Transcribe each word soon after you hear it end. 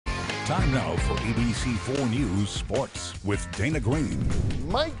Time now for ABC4 News Sports with Dana Green.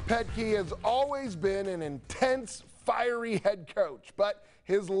 Mike Petke has always been an intense, fiery head coach, but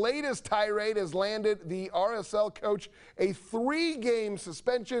his latest tirade has landed the RSL coach a 3-game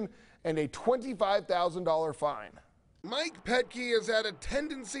suspension and a $25,000 fine. Mike Petke has had a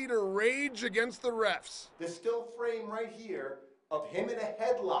tendency to rage against the refs. There's still frame right here of him in a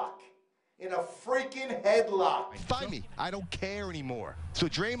headlock. In a freaking headlock. Find me. I don't care anymore. So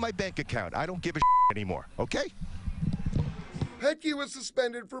drain my bank account. I don't give a anymore, okay? Petke was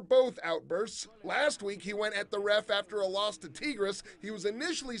suspended for both outbursts. Last week, he went at the ref after a loss to Tigres. He was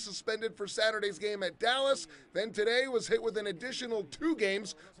initially suspended for Saturday's game at Dallas. Then today was hit with an additional 2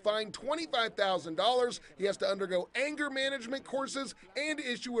 games, fined $25,000. He has to undergo anger management courses and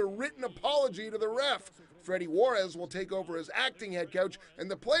issue a written apology to the ref. Freddie Juarez will take over as acting head coach,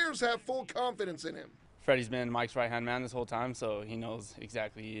 and the players have full confidence in him. Freddie's been Mike's right-hand man this whole time, so he knows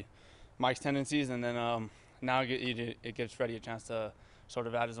exactly Mike's tendencies, and then now it gives Freddie a chance to sort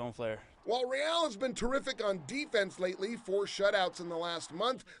of add his own flair. While Real has been terrific on defense lately, 4 shutouts in the last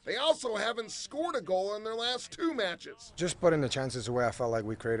month, they also haven't scored a goal in their last 2 matches. Just putting the chances away, I felt like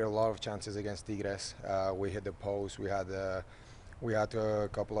we created a lot of chances against Tigres. We hit the post, we had a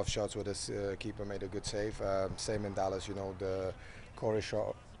couple of shots where this keeper made a good save. Same in Dallas, you know, the Corey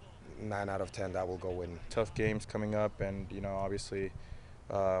shot, 9 out of 10, that will go in. Tough games coming up, and obviously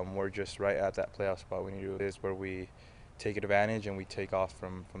we're just right at that playoff spot. We need to do this where we take advantage and we take off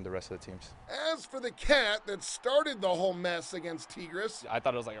from the rest of the teams. As for the cat that started the whole mess against Tigres, I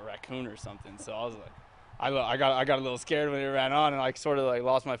thought it was like a raccoon or something, so I was like, I got a little scared when it ran on, and I sort of like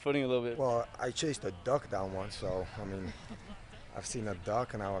lost my footing a little bit. Well, I chased a duck down once, so I mean, I've seen a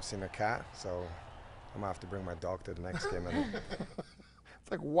duck and now I've seen a cat, so I'm gonna have to bring my dog to the next game. It's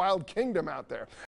like Wild Kingdom out there.